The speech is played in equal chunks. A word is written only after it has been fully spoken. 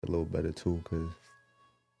a little better too, because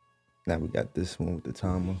now we got this one with the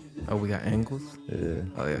timer. Oh, we got angles? Yeah.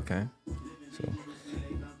 Oh, yeah, okay. So,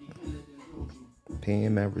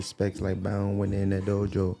 paying man respects like bound when they in that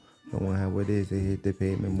dojo. No one how it is, they hit the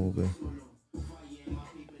pavement moving.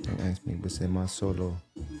 Don't ask me what's in my solo.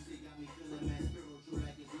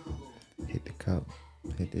 Hit the cup,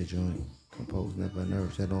 hit the joint. Compose, never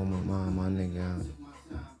nerves, that on my mind, my nigga.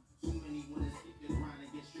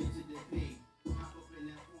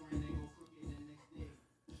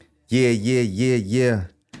 Yeah.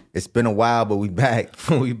 It's been a while, but we back.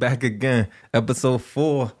 We back again. Episode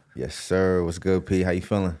 4. Yes, sir. What's good, P? How you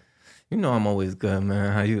feeling? You know I'm always good,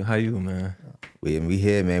 man. How you, man? We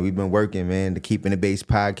here, man. We've been working, man. The Keeping the Base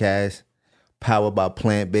podcast, powered by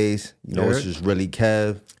Plant Base. You know, it's just really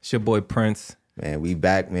Kev. It's your boy Prince. Man, we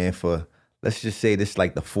back, man, for, let's just say this is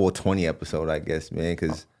like the 420 episode, I guess, man,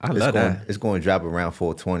 because it's going to drop around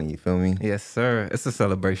 420, you feel me? Yes, sir. It's a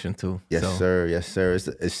celebration, too. Yes, sir.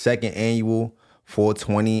 It's second annual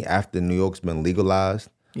 420 after New York's been legalized.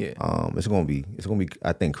 Yeah. It's gonna be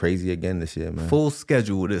I think crazy again this year, man. Full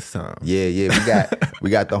schedule this time. Yeah. We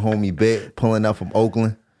got the homie Bit pulling up from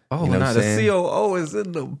Oakland. Oh, you know nah, the COO is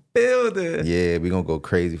in the building. Yeah, we gonna go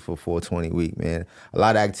crazy for 420 week, man. A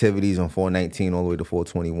lot of activities on 419 all the way to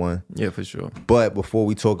 421. Yeah, for sure. But before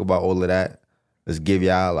we talk about all of that, let's give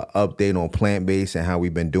y'all an update on Plant Base and how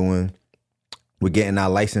we've been doing. We're getting our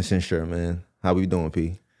licensing shirt, man. How we doing,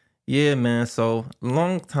 P? Yeah, man. So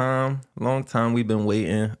long time we've been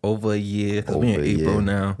waiting, over a year, because we're in April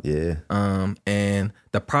now. Yeah. And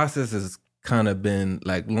the process has kind of been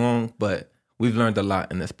like long, but we've learned a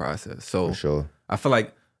lot in this process. So For sure. I feel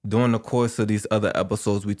like during the course of these other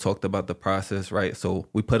episodes, we talked about the process, right? So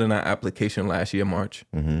we put in our application last year, March,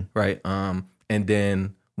 right? And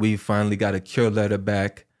then we finally got a cure letter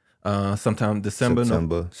back sometime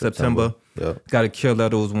September. Yep. Got a cure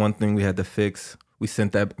letter was one thing we had to fix. We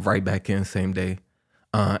sent that right back in same day.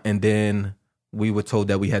 And then we were told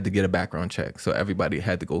that we had to get a background check. So everybody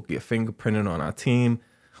had to go get fingerprinted on our team.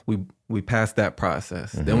 We passed that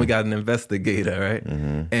process. Then we got an investigator, right?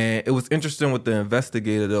 And it was interesting with the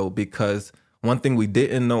investigator, though, because one thing we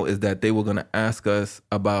didn't know is that they were going to ask us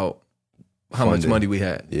about how much money we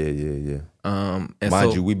had. Yeah. And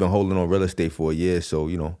Mind you, we've been holding on real estate for a year, so,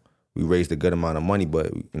 you know, we raised a good amount of money,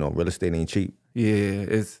 but, you know, real estate ain't cheap. Yeah,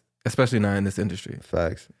 it's especially not in this industry.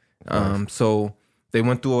 Facts. So they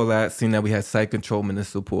went through all that, seen that we had site control,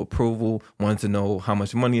 municipal approval, wanted to know how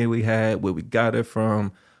much money we had, where we got it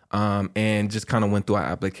from, and just kind of went through our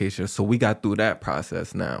application. So we got through that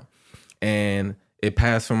process now. And it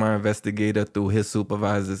passed from our investigator through his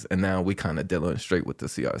supervisors, and now we kind of dealing straight with the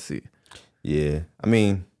CRC. Yeah. I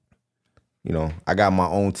mean, you know, I got my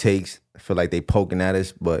own takes. I feel like they poking at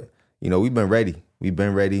us, but, you know, we've been ready. We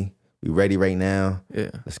ready right now. Yeah.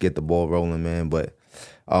 Let's get the ball rolling, man. But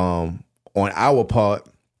on our part,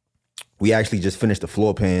 we actually just finished the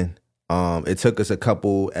floor plan. It took us a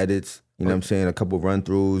couple edits, you know what I'm saying, a couple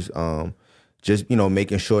run-throughs, just, you know,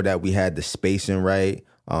 making sure that we had the spacing right,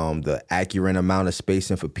 the accurate amount of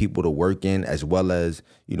spacing for people to work in, as well as,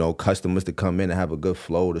 you know, customers to come in and have a good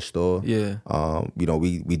flow of the store. Yeah. You know,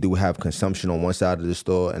 we do have consumption on one side of the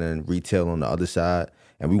store and then retail on the other side.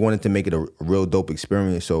 And we wanted to make it a real dope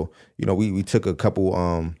experience. So, you know, we took a couple,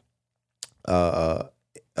 I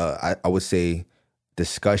would say,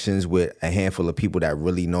 discussions with a handful of people that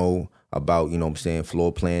really know about, you know what I'm saying,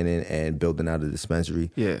 floor planning and building out a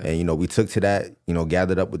dispensary. Yeah. And, you know, we took to that, you know,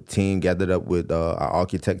 gathered up with the team, gathered up with our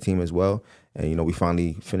architect team as well. And, you know, we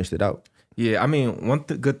finally finished it out. Yeah, I mean, one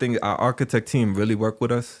good thing, our architect team really worked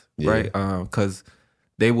with us, right? Because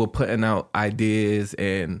they were putting out ideas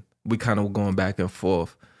and we kind of were going back and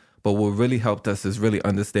forth. But what really helped us is really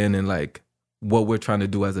understanding, like, what we're trying to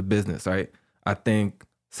do as a business, right? I think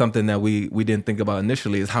something that we didn't think about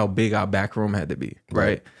initially is how big our back room had to be,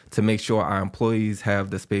 right? To make sure our employees have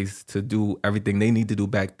the space to do everything they need to do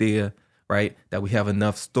back there, right? That we have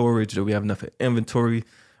enough storage, that we have enough inventory,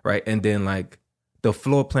 right? And then, like, the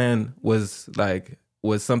floor plan was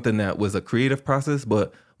something that was a creative process,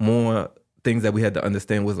 but more things that we had to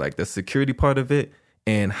understand was, like, the security part of it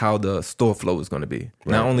and how the store flow is going to be.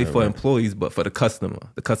 Not only for employees, but for the customer.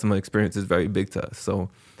 The customer experience is very big to us. So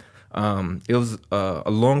it was a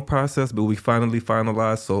long process, but we finally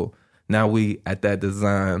finalized. So now we at that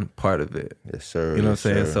design part of it. Yes, sir. You know what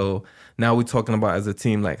I'm saying? So now we're talking about as a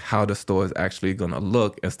team, like, how the store is actually going to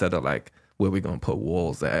look instead of, like, where we're going to put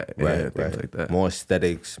walls at and things like that. More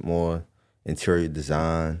aesthetics, more interior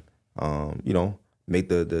design, you know, make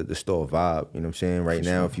the store vibe. You know what I'm saying? Right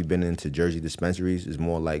now, if you've been into Jersey dispensaries, it's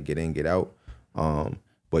more like get in, get out.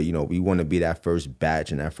 But, you know, we want to be that first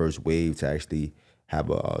batch and that first wave to actually have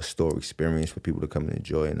a store experience for people to come and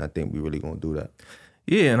enjoy. And I think we're really gonna do that.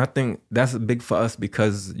 Yeah, and I think that's big for us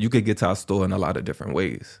because you could get to our store in a lot of different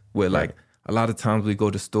ways. Where like a lot of times we go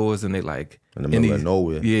to stores and they like in the middle of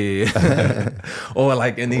nowhere. Yeah. Or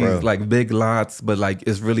like in these like big lots, but like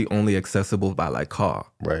it's really only accessible by like car.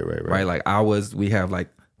 Right. Like ours, we have like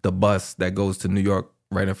the bus that goes to New York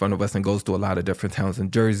right in front of us and goes to a lot of different towns in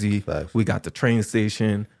Jersey. Facts. We got the train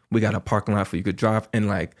station. We got a parking lot for you could drive. And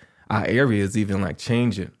like our area is even like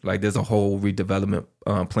changing. Like there's a whole redevelopment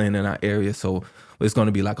plan in our area. So it's going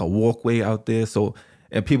to be like a walkway out there. So,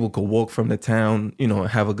 and people could walk from the town, you know,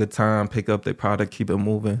 have a good time, pick up their product, keep it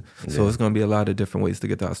moving. Yeah. So it's going to be a lot of different ways to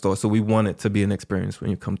get to our store. So we want it to be an experience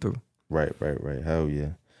when you come through. Right. Hell yeah.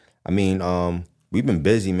 I mean, we've been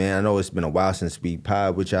busy, man. I know it's been a while since we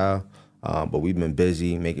pod with y'all, but we've been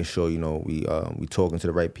busy making sure, you know, we talking to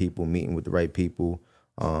the right people, meeting with the right people,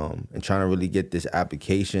 and trying to really get this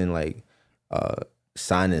application like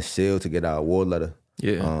signed and sealed to get our award letter.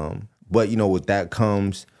 Yeah. But you know, with that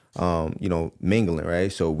comes you know, mingling,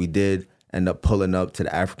 right? So we did end up pulling up to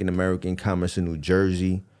the African American Commerce in New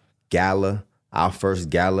Jersey gala. Our first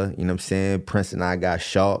gala, you know what I'm saying? Prince and I got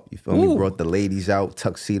sharp. You feel me? Brought the ladies out,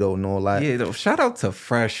 tuxedo and all that. Yeah, though, shout out to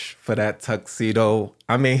Fresh for that tuxedo.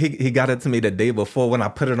 I mean, he got it to me the day before. When I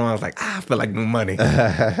put it on, I was like, I feel like new money.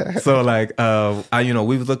 So like,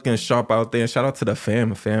 we was looking sharp out there. Shout out to the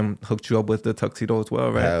fam. Fam hooked you up with the tuxedo as well,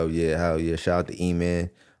 right? Hell yeah. Shout out to E-Man.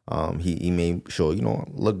 He made sure, you know,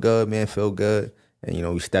 look good, man, feel good. And, you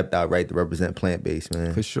know, we stepped out right to represent plant-based,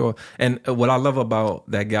 man. For sure. And what I love about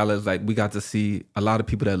that gala is, like, we got to see a lot of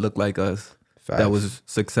people that look like us. Facts. That was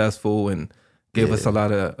successful and gave us a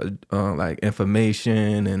lot of, like,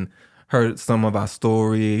 information and heard some of our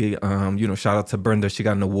story. You know, shout out to Brenda. She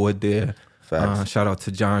got an award there. Shout out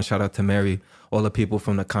to John. Shout out to Mary. All the people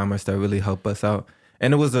from the commerce that really helped us out.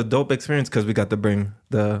 And it was a dope experience because we got to bring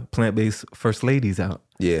the plant-based first ladies out.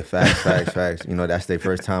 Yeah, facts. You know, that's their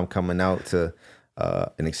first time coming out to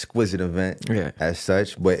an exquisite event as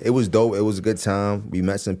such. But it was dope. It was a good time. We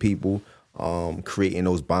met some people, creating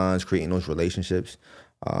those bonds, creating those relationships.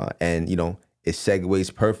 And, you know, it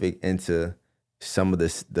segues perfect into some of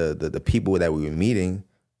the people that we were meeting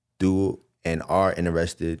do and are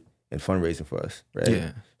interested in fundraising for us, right?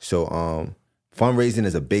 Yeah. So fundraising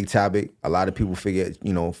is a big topic. A lot of people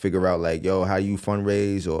figure out like, yo, how you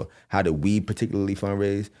fundraise or how do we particularly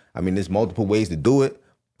fundraise? I mean, there's multiple ways to do it,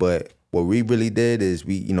 but what we really did is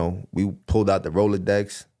we pulled out the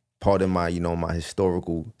Rolodex, pardon my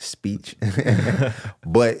historical speech.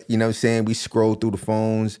 But, you know what I'm saying, we scrolled through the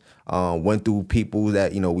phones, went through people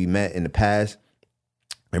that, you know, we met in the past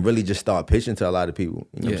and really just started pitching to a lot of people.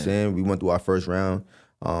 You know what I'm saying? We went through our first round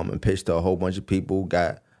and pitched to a whole bunch of people,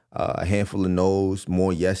 got a handful of no's,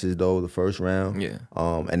 more yeses though, the first round. Yeah.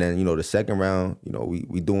 And then, you know, the second round, you know,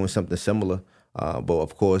 we doing something similar. But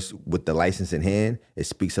of course, with the license in hand, it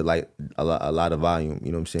speaks to like a lot of volume.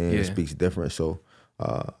 You know what I'm saying? It speaks different. So,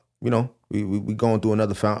 you know, we going through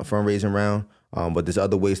another fundraising round. But there's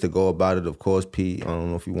other ways to go about it. Of course, Pete, I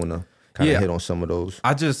don't know if you want to kind of hit on some of those.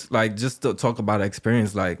 I just to talk about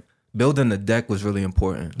experience, like building the deck was really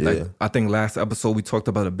important. Yeah. Like I think last episode we talked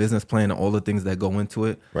about a business plan and all the things that go into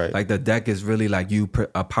it. Right. Like the deck is really like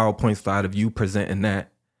a PowerPoint slide of you presenting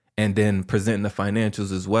that and then presenting the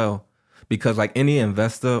financials as well. Because like any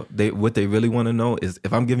investor, what they really want to know is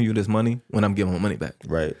if I'm giving you this money, when I'm giving my money back.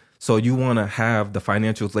 Right. So you want to have the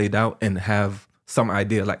financials laid out and have some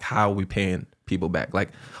idea like how we paying people back.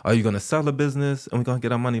 Like, are you going to sell a business and we're going to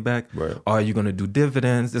get our money back? Right. Are you going to do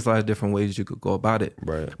dividends? There's a lot of different ways you could go about it.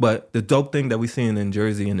 Right. But the dope thing that we see in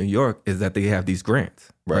Jersey and New York is that they have these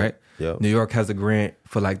grants, right? Yep. New York has a grant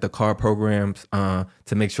for like the car programs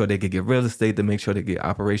to make sure they could get real estate, to make sure they get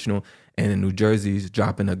operational. And in New Jersey's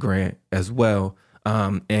dropping a grant as well.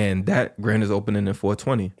 And that grant is opening in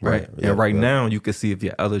 420, right? Yep. And now you can see if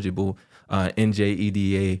you're eligible,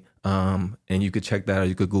 NJEDA, and you could check that out.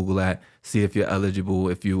 You could Google that, see if you're eligible,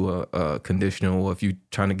 if you are conditional, or if you're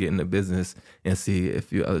trying to get into business and see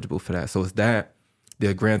if you're eligible for that. So it's that. There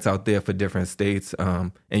are grants out there for different states.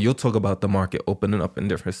 And you'll talk about the market opening up in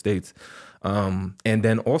different states. And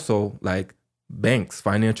then also like banks,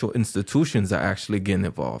 financial institutions are actually getting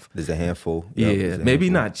involved. There's a handful. Maybe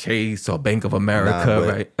not Chase or Bank of America,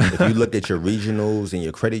 right? If you look at your regionals and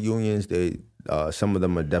your credit unions, they some of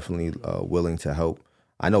them are definitely willing to help.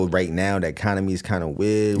 I know right now the economy is kind of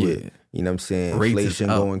weird with, you know what I'm saying, Rates inflation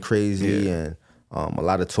going crazy and a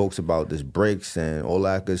lot of talks about this BRICS and all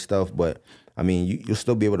that good stuff. But I mean, you'll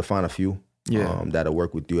still be able to find a few that'll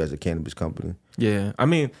work with you as a cannabis company. Yeah. I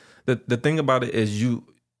mean, the thing about it is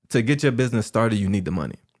to get your business started, you need the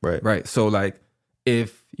money. Right. Right. So like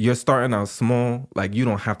if you're starting out small, like you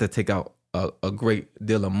don't have to take out a great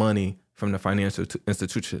deal of money from the financial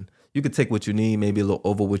institution. You could take what you need, maybe a little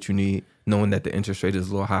over what you need, knowing that the interest rate is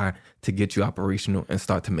a little high to get you operational and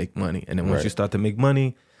start to make money. And then once you start to make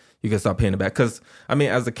money, you can start paying it back. Because, I mean,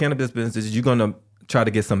 as a cannabis business, you're going to try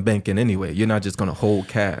to get some banking anyway. You're not just going to hold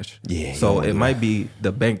cash. Yeah. So it might be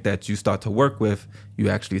the bank that you start to work with, you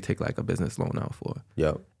actually take like a business loan out for.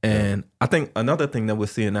 Yep. And I think another thing that we're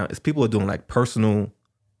seeing now is people are doing like personal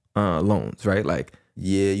loans, right? Like,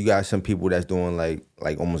 yeah, you got some people that's doing like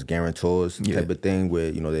almost guarantors type of thing where,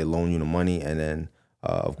 you know, they loan you the money and then,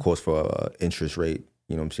 of course, for interest rate,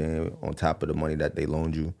 you know what I'm saying, on top of the money that they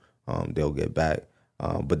loaned you, they'll get back.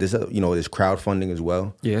 But there's, there's crowdfunding as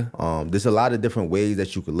well. Yeah. There's a lot of different ways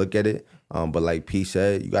that you could look at it. But like P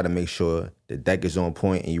said, you got to make sure the deck is on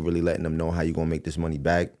point and you're really letting them know how you're going to make this money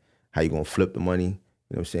back, how you're going to flip the money, you know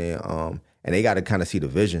what I'm saying? And they got to kind of see the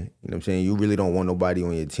vision, you know what I'm saying? You really don't want nobody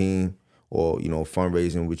on your team or, you know,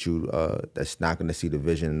 fundraising with you that's not going to see the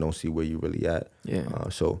vision and don't see where you really at. Yeah.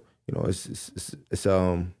 So, you know,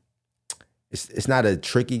 it's not a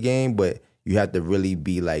tricky game, but you have to really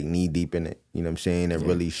be like knee deep in it, you know what I'm saying? And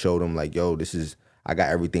really show them like, yo, I got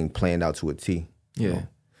everything planned out to a T. Yeah. You know?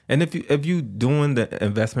 And if you doing the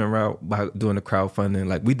investment route by doing the crowdfunding,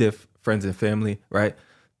 like we did friends and family, right?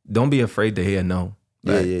 Don't be afraid to hear no.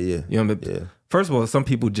 Right? Yeah. You know what I mean? Yeah. First of all, some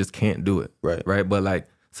people just can't do it. Right. But like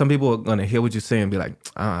some people are gonna hear what you're saying and be like,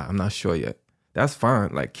 I'm not sure yet. That's fine.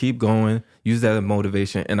 Like keep going, use that as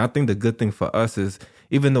motivation. And I think the good thing for us is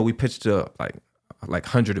even though we pitched to like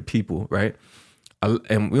 100 of people, right?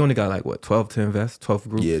 And we only got like 12 to invest, 12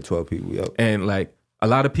 groups. Yeah, 12 people, yep. And like a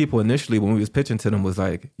lot of people initially when we was pitching to them was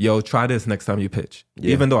like, yo, try this next time you pitch.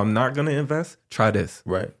 Yeah. Even though I'm not gonna invest, try this.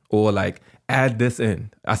 Right. Or like add this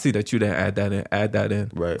in. I see that you didn't add that in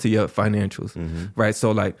to your financials. Mm-hmm. Right.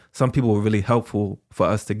 So like some people were really helpful for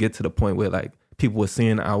us to get to the point where like people were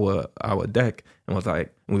seeing our deck and was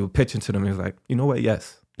like, and we were pitching to them and it was like, you know what,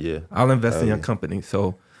 yes. Yeah. I'll invest in your company.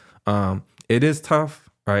 So it is tough,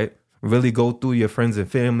 right? Really go through your friends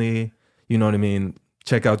and family, you know what I mean?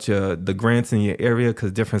 Check out the grants in your area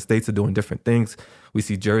because different states are doing different things. We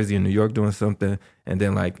see Jersey and New York doing something. And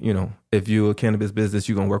then like, you know, if you're a cannabis business,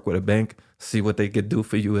 you're going to work with a bank, see what they could do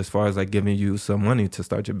for you as far as like giving you some money to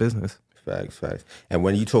start your business. Facts. And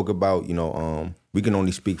when you talk about, you know, we can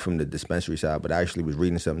only speak from the dispensary side, but I actually was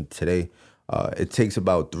reading something today. It takes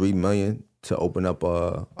about $3 million to open up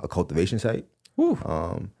a cultivation site.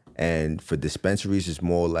 And for dispensaries, it's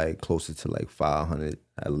more like closer to like 500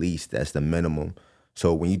 at least. That's the minimum.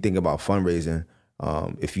 So when you think about fundraising,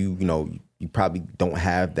 if you probably don't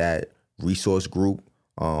have that resource group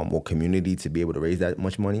or community to be able to raise that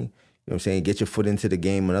much money, you know what I'm saying? Get your foot into the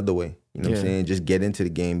game another way. You know what I'm saying? Just get into the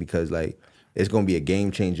game because like it's going to be a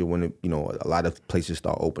game changer when, a lot of places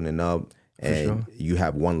start opening up and you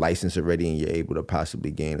have one license already and you're able to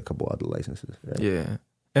possibly gain a couple other licenses. Right? Yeah.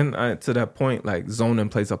 And to that point, like zoning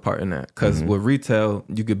plays a part in that because with retail,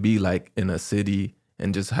 you could be like in a city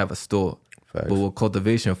and just have a store. Facts. But with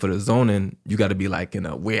cultivation for the zoning, you got to be like in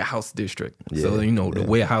a warehouse district. Yeah. So, the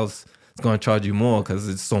warehouse is going to charge you more because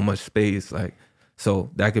it's so much space. Like, so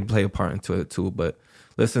that could play a part into it too. But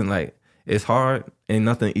listen, like it's hard. Ain't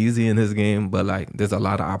nothing easy in this game, but like there's a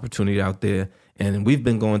lot of opportunity out there. And we've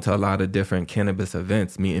been going to a lot of different cannabis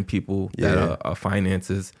events, meeting people that are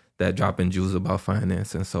finances, that dropping jewels about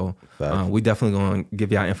finance. And so we definitely going to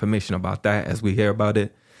give y'all information about that as we hear about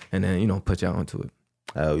it and then, put y'all onto it.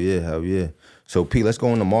 Hell yeah. So P, let's go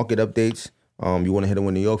on the market updates. You want to hit it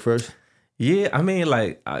with New York first? Yeah, I mean,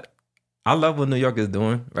 like, I love what New York is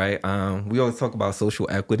doing, right? We always talk about social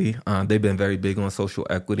equity. They've been very big on social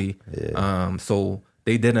equity. Yeah. So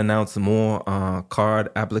they did announce more card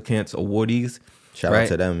applicants, awardees. Shout out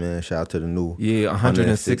to them, man. Shout out to the new. Yeah,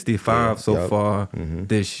 165 so far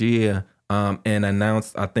this year. And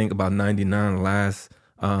announced, I think, about 99 last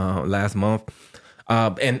month.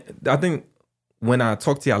 And I think when I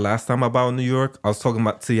talked to y'all last time about New York, I was talking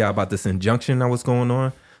to y'all about this injunction that was going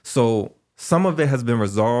on. So some of it has been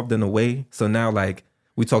resolved in a way. So now, like,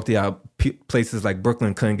 we talked to y'all, places like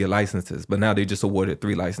Brooklyn couldn't get licenses, but now they just awarded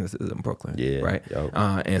 3 licenses in Brooklyn, right? Yep.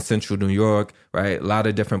 And Central New York, right? A lot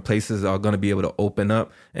of different places are going to be able to open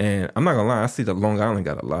up. And I'm not going to lie, I see that Long Island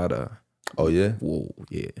got a lot of... Oh, yeah? Whoa,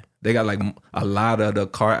 yeah. They got, like, a lot of the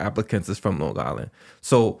car applicants is from Long Island.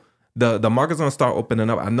 So the market's going to start opening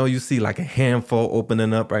up. I know you see, like, a handful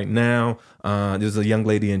opening up right now. There's a young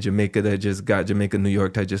lady in Jamaica, New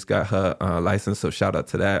York, that just got her license. So shout out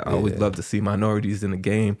to that. I always love to see minorities in the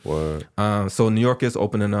game. Word. So New York is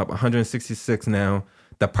opening up, 166 now.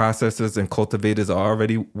 the processors and cultivators are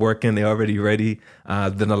already working. They're already ready.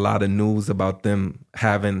 Been a lot of news about them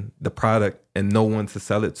having the product and no one to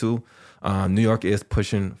sell it to. New York is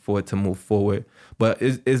pushing for it to move forward. But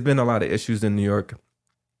it's been a lot of issues in New York,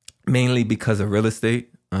 mainly because of real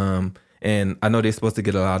estate. And I know they're supposed to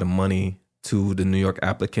get a lot of money to the New York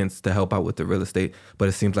applicants to help out with the real estate, but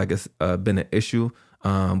it seems like it's been an issue.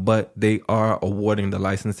 But they are awarding the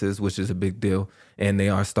licenses, which is a big deal, and they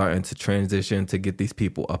are starting to transition to get these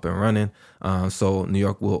people up and running. So New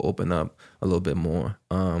York will open up a little bit more.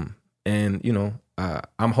 And, you know,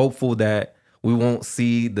 I'm hopeful that we won't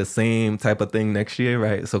see the same type of thing next year,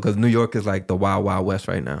 right? So because New York is like the wild, wild west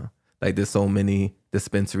right now. Like there's so many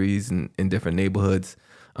dispensaries in different neighborhoods.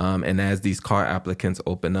 And as these car applicants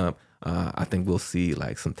open up, I think we'll see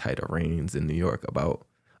like some tighter reins in New York about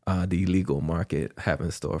the illegal market having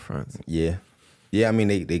storefronts. Yeah. Yeah, I mean,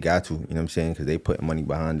 they got to, you know what I'm saying? Because they put money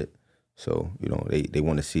behind it. So, you know, they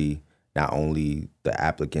want to see not only the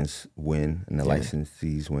applicants win and the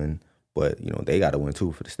licensees win, but, you know, they got to win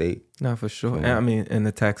too for the state. No, for sure. And, I mean, and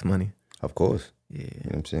the tax money. Of course. Yeah. You know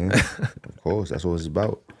what I'm saying? Of course. That's what it's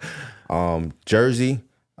about. Jersey,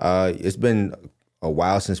 it's been a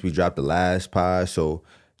while since we dropped the last pod. So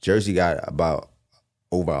Jersey got about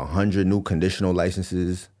over 100 new conditional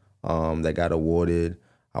licenses that got awarded.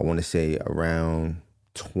 I want to say around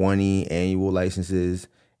 20 annual licenses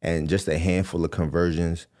and just a handful of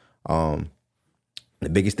conversions. The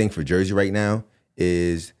biggest thing for Jersey right now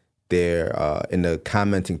is they're in the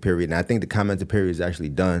commenting period. And I think the commenting period is actually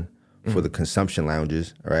done for the consumption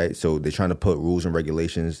lounges, all right? So they're trying to put rules and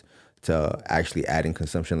regulations to actually adding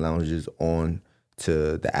consumption lounges on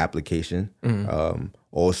to the application.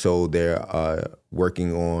 Also, they're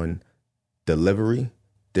working on delivery,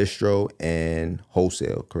 distro, and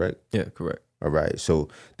wholesale, correct? Yeah, correct. All right. So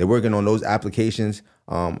they're working on those applications.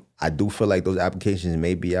 I do feel like those applications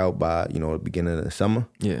may be out by, you know, the beginning of the summer.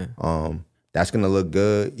 Yeah. That's going to look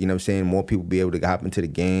good. You know what I'm saying? More people be able to hop into the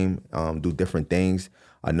game, do different things.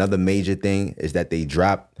 Another major thing is that they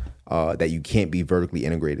dropped that you can't be vertically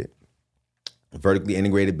integrated. Vertically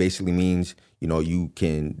integrated basically means, you know, you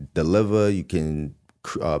can deliver, you can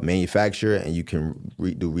manufacture, and you can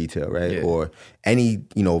do retail, right? Yeah. Or any,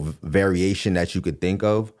 you know, variation that you could think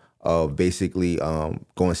of basically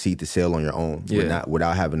going seed to sale on your own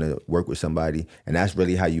without having to work with somebody. And that's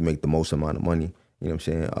really how you make the most amount of money. You know what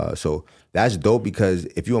I'm saying? So that's dope because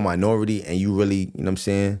if you're a minority and you really, you know what I'm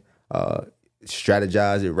saying,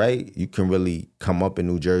 strategize it right, you can really come up in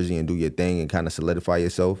New Jersey and do your thing and kind of solidify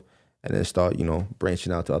yourself and then start, you know,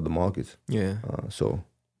 branching out to other markets. Yeah. So,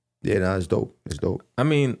 yeah, nah, it's dope. It's dope. I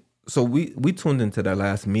mean, so we tuned into that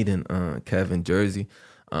last meeting, Kev, in Jersey.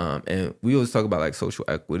 And we always talk about like social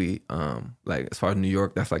equity. Like as far as New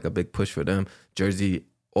York, that's like a big push for them. Jersey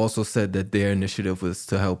also said that their initiative was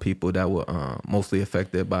to help people that were mostly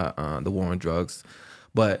affected by the war on drugs.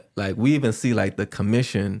 But like we even see like the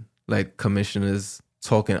commissioners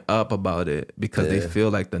talking up about it because they feel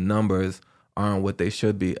like the numbers aren't what they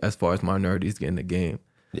should be as far as minorities getting the game.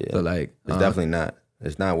 Yeah. So like it's definitely not.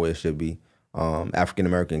 It's not where it should be. African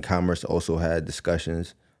American Commerce also had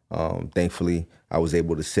discussions. Thankfully, I was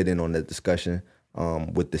able to sit in on that discussion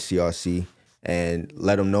with the CRC and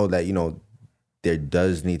let them know that, you know, there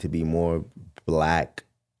does need to be more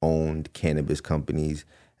Black-owned cannabis companies,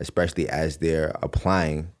 especially as they're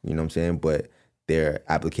applying, you know what I'm saying? But their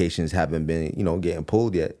applications haven't been, you know, getting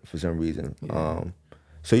pulled yet for some reason. Yeah.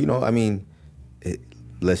 So, you know, I mean,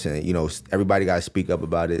 listen, you know, everybody got to speak up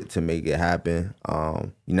about it to make it happen.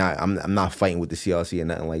 You know, I'm not fighting with the CRC or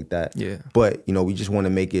nothing like that. Yeah. But, you know, we just want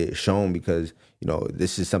to make it shown because, you know,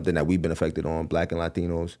 this is something that we've been affected on, Black and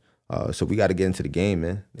Latinos. So we got to get into the game,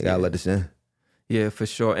 man. They got to let us in. Yeah, for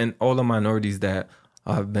sure. And all the minorities that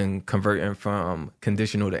have been converting from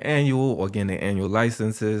conditional to annual or getting their annual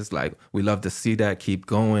licenses, like we love to see that keep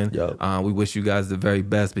going. Yep. We wish you guys the very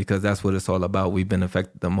best because that's what it's all about. We've been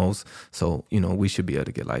affected the most. So, you know, we should be able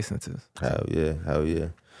to get licenses. Hell yeah.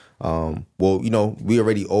 Well, you know, we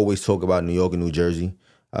already always talk about New York and New Jersey.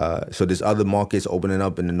 So there's other markets opening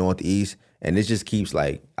up in the Northeast, and it just keeps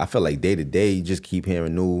like, I feel like day to day, you just keep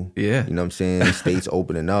hearing new, you know what I'm saying, states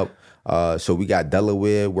opening up. So we got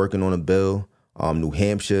Delaware working on a bill, New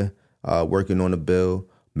Hampshire working on a bill.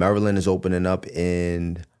 Maryland is opening up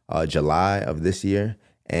in July of this year,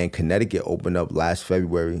 and Connecticut opened up last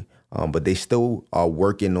February. But they still are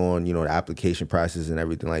working on, you know, the application process and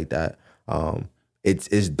everything like that.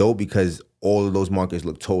 It's dope because all of those markets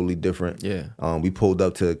look totally different. Yeah. We pulled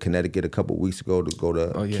up to Connecticut a couple of weeks ago to go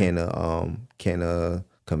to Canna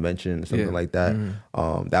Convention or something like that.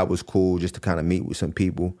 Mm-hmm. That was cool just to kind of meet with some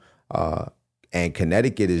people. And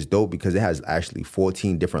Connecticut is dope because it has actually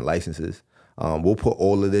 14 different licenses. We'll put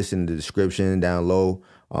all of this in the description down low,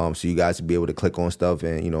 so you guys will be able to click on stuff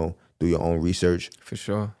and, do your own research. For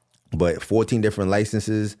sure. But 14 different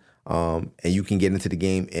licenses, and you can get into the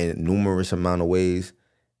game in numerous amount of ways.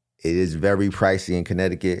 It is very pricey in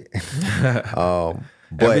Connecticut.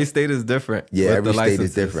 But every state is different. Yeah, every state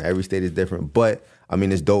is different. Every state is different. But I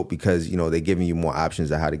mean, it's dope because, they're giving you more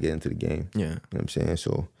options of how to get into the game. Yeah. You know what I'm saying?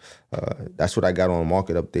 So that's what I got on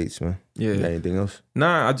market updates, man. Yeah. You got anything else?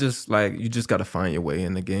 Nah, I just you just got to find your way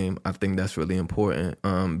in the game. I think that's really important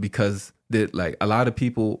because a lot of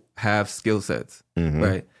people have skill sets,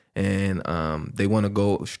 right? And they want to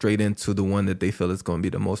go straight into the one that they feel is going to be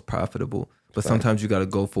the most profitable. But sometimes you got to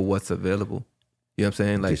go for what's available. You know what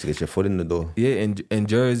I'm saying? Just to get your foot in the door. Yeah, in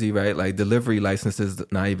Jersey, right? Like delivery licenses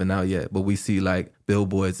not even out yet, but we see like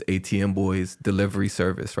Billboard's ATM Boys delivery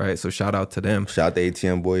service, right? So shout out to them. Shout out to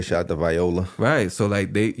ATM Boys, shout out to Viola. Right. So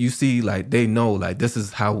like they know like this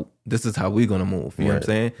is how we're gonna move. You know what I'm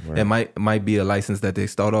saying? Right. It might be a license that they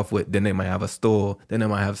start off with, then they might have a store, then they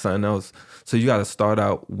might have something else. So you gotta start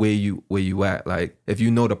out where you at. Like if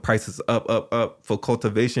you know the price is up for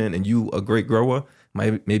cultivation and you a great grower,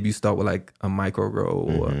 maybe you start with like a micro grow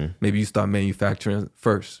or maybe you start manufacturing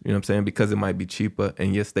first, you know what I'm saying? Because it might be cheaper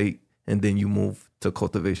in your state and then you move to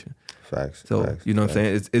cultivation. Facts. So, facts, you know what I'm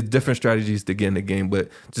saying? It's different strategies to get in the game, but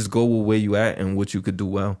just go with where you at and what you could do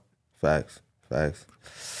well. Facts.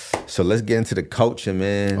 So let's get into the culture,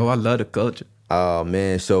 man. Oh, I love the culture. Oh,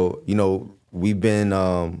 man. So, we've been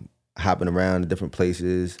hopping around to different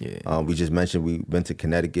places. Yeah. We just mentioned we went to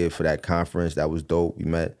Connecticut for that conference. That was dope. We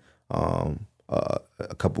met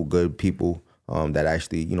a couple good people that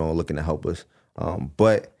actually, looking to help us.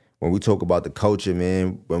 But when we talk about the culture,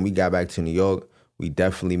 man, when we got back to New York, we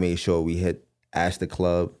definitely made sure we hit Astor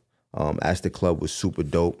Club. Astor Club was super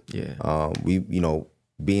dope. Yeah. We,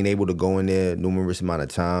 being able to go in there numerous amount of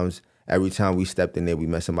times. Every time we stepped in there, we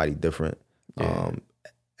met somebody different. Yeah.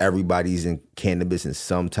 Everybody's in cannabis in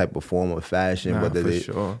some type of form or fashion, whether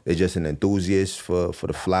they're just an enthusiast for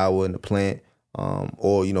the flower and the plant,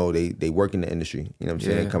 or they work in the industry. You know what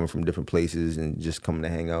I'm saying? Coming from different places and just coming to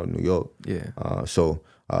hang out in New York. Yeah. So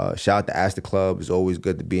shout out to Astor Club. It's always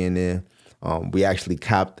good to be in there. We actually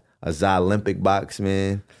copped a Zolympic box,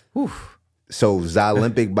 man. Oof. So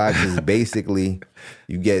Zolympic box is basically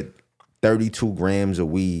you get 32 grams of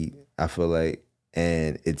weed, I feel like,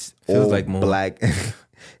 and it's Feels all like more. black.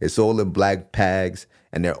 It's all in black bags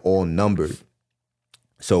and they're all numbered.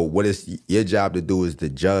 So what is your job to do is to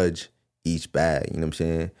judge each bag, you know what I'm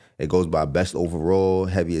saying? It goes by best overall,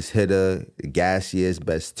 heaviest hitter, gassiest,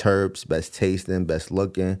 best terps, best tasting, best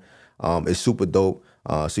looking. It's super dope.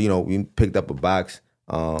 So, we picked up a box.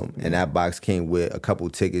 And that box came with a couple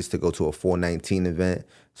tickets to go to a 419 event.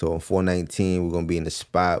 So on 419, we're gonna be in the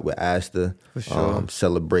spot with Astor, For sure.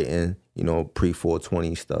 celebrating,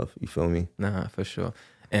 pre-420 stuff. You feel me? Nah, for sure.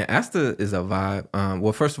 And Astor is a vibe.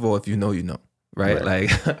 Well, first of all, if you know, right?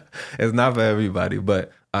 Like it's not for everybody,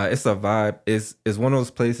 but it's a vibe. It's one of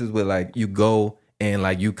those places where like you go and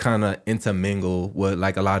like you kind of intermingle with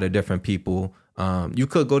like a lot of different people. You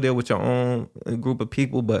could go there with your own group of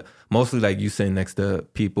people, but mostly like you sitting next to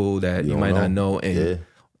people that you might not know, and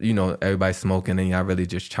everybody's smoking, and y'all really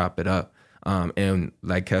just chop it up. And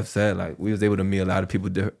like Kev said, like we was able to meet a lot of people,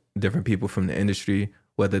 different people from the industry,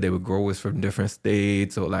 whether they were growers from different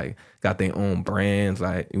states or like got their own brands.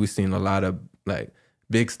 Like we've seen a lot of like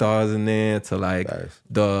big stars in there to like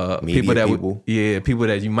the media people that people. People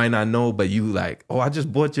that you might not know, but you like, oh, I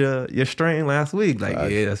just bought your strain last week. Like,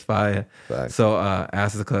 yeah, that's fire. Facts. So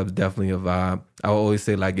Astor Club's definitely a vibe. I would always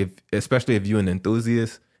say like especially if you're an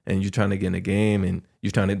enthusiast and you're trying to get in the game and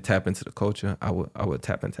you're trying to tap into the culture, I would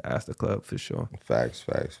tap into Astor Club for sure. Facts.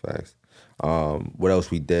 What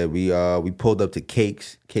else we did? We pulled up to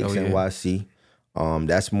Cakes NYC.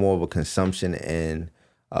 That's more of a consumption and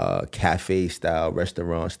cafe style,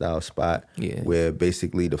 restaurant style spot where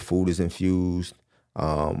basically the food is infused,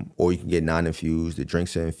 or you can get non-infused. The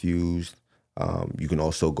drinks are infused. You can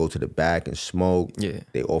also go to the back and smoke. Yeah.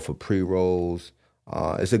 They offer pre-rolls.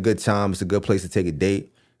 It's a good time. It's a good place to take a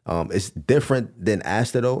date. It's different than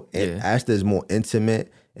Astor though. And Astor is more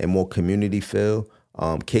intimate and more community feel.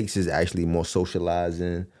 Cakes is actually more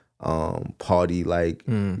socializing, party like.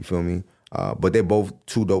 You feel me? But they're both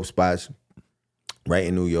two dope spots. Right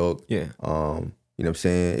in New York. Yeah. You know what I'm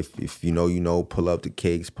saying? If you know, pull up the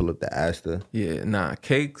Cakes, pull up the Astor. Yeah, nah,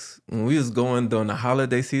 Cakes, when we was going during the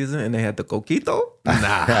holiday season and they had the coquito,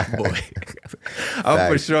 nah, boy.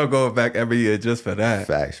 I'm for sure going back every year just for that.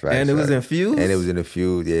 Facts. And it was infused? And it was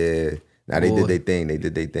infused, yeah. Now they did their thing. They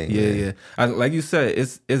did their thing. Yeah, man. yeah. Like you said,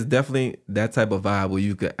 it's definitely that type of vibe where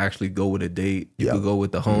you could actually go with a date. You could go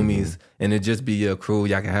with the homies, and it just be your crew.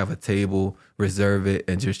 Y'all can have a table, reserve it,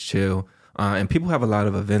 and just chill. And people have a lot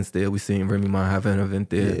of events there. We seen Remy Ma have an event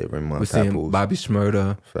there. Yeah, Remy Ma. We seen Bobby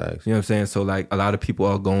Shmurda. Facts. You know what I'm saying? So like a lot of people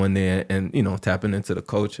are going there and tapping into the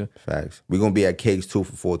culture. Facts. We're gonna be at Cakes too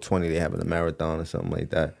for 420. They having a marathon or something like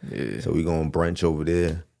that. Yeah. So we're gonna brunch over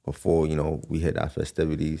there before we hit our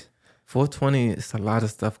festivities. 420, it's a lot of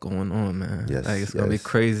stuff going on, man. Yes, like it's gonna be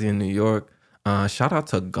crazy in New York. Shout out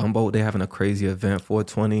to Gumbo. They having a crazy event,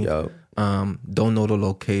 420. Yup. Don't know the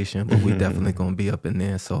location, but we definitely gonna be up in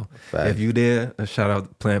there. So if you there, shout out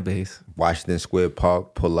to Plant Based. Washington Square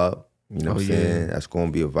Park, pull up. You know what I'm saying? That's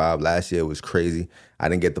gonna be a vibe. Last year it was crazy. I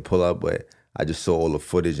didn't get to pull up, but I just saw all the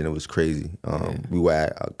footage and it was crazy. We were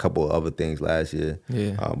at a couple of other things last year.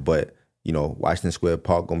 Yeah. But Washington Square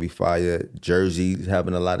Park gonna be fire. Jersey's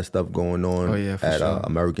having a lot of stuff going on at sure.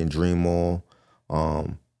 American Dream Mall.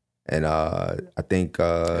 And I think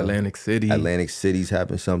Atlantic City's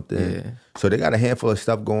having something. Yeah. So they got a handful of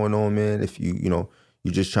stuff going on, man. If you're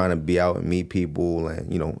just trying to be out and meet people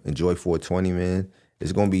and enjoy 420, man.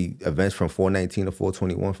 It's gonna be events from 419 to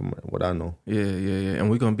 421, from what I know. Yeah, and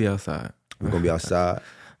we're gonna be outside. We're gonna be outside.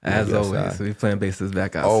 As always, we Plant Based is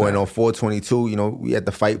back outside. Oh, and on 422, we at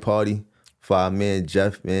the fight party for our man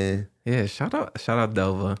Jeff, man. Yeah, shout out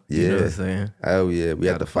Delva. Yeah. You know what I'm saying? Oh yeah, we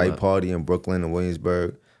at the fight party in Brooklyn and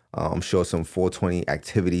Williamsburg. I'm sure some 420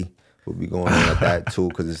 activity will be going on at that too,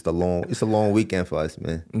 because it's a long weekend for us,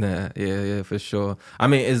 man. Nah, yeah, for sure. I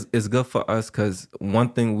mean, it's good for us because one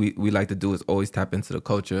thing we like to do is always tap into the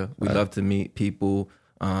culture. We love to meet people,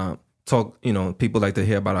 talk. People like to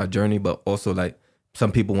hear about our journey, but also like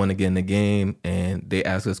some people want to get in the game and they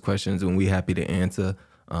ask us questions and we happy to answer.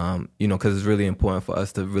 Because it's really important for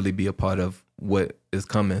us to really be a part of what is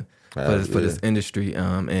coming for this industry.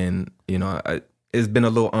 It's been a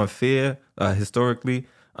little unfair historically,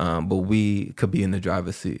 but we could be in the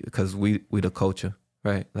driver's seat because we the culture,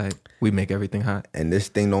 right? Like we make everything hot. And this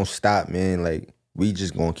thing don't stop, man. Like we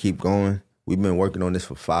just gonna keep going. We've been working on this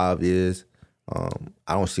for 5 years. I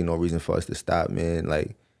don't see no reason for us to stop, man.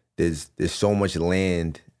 Like there's so much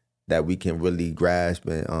land that we can really grasp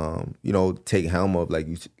and take helm of, like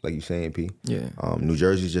you saying, P. Yeah. New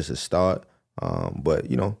Jersey's just a start, but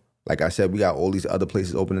like I said, we got all these other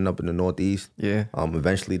places opening up in the Northeast. Yeah.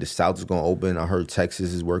 Eventually the South is gonna open. I heard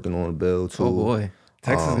Texas is working on a bill too. Oh boy,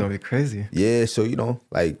 Texas is gonna be crazy. Yeah, so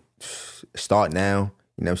start now.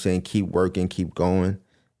 You know what I'm saying? Keep working, keep going,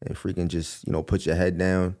 and freaking just put your head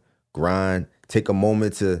down, grind. Take a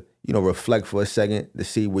moment to reflect for a second to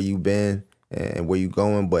see where you've been and where you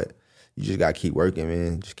going, but you just gotta keep working,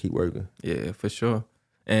 man. Just keep working. Yeah, for sure.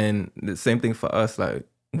 And the same thing for us. Like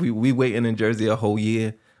we waiting in Jersey a whole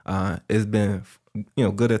year. It's been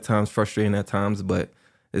good at times, frustrating at times, but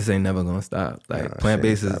this ain't never gonna stop. Like Plant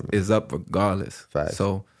Based is up regardless. Facts.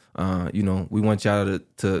 So we want y'all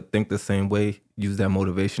to think the same way, use that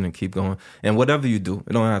motivation and keep going. And whatever you do,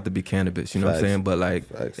 it don't have to be cannabis, you know what I'm saying? But like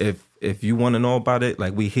if you want to know about it,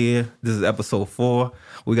 like we here, this is episode 4.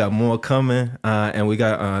 We got more coming, and we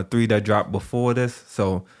got 3 that dropped before this.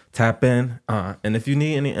 So tap in. And if you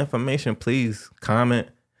need any information, please comment.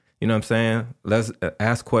 You know what I'm saying? Let's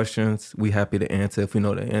ask questions. We happy to answer if we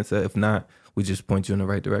know the answer. If not, we just point you in the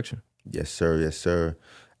right direction. Yes, sir. Yes, sir.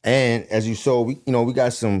 And as you saw, we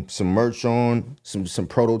got some merch on, some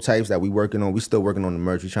prototypes that we working on. We still working on the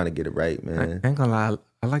merch. We trying to get it right, man. I ain't gonna lie,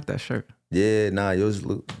 I like that shirt. Yeah, yours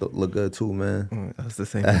look good too, man. That's the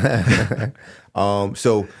same.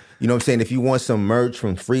 So you know what I'm saying? If you want some merch,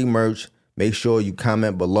 from free merch, make sure you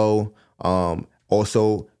comment below.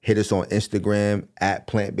 Also hit us on Instagram at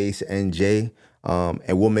PlantBasedNJ.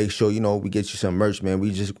 And we'll make sure, we get you some merch, man.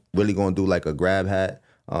 We just really gonna do like a grab hat.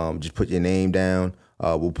 Just put your name down.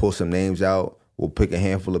 We'll pull some names out. We'll pick a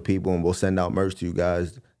handful of people and we'll send out merch to you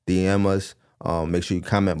guys. DM us. Make sure you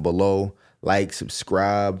comment below, like,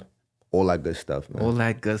 subscribe, all that good stuff, man. All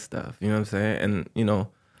that good stuff. You know what I'm saying?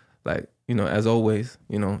 And, as always,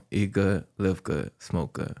 eat good, live good,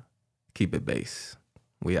 smoke good. Keep it base.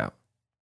 We out.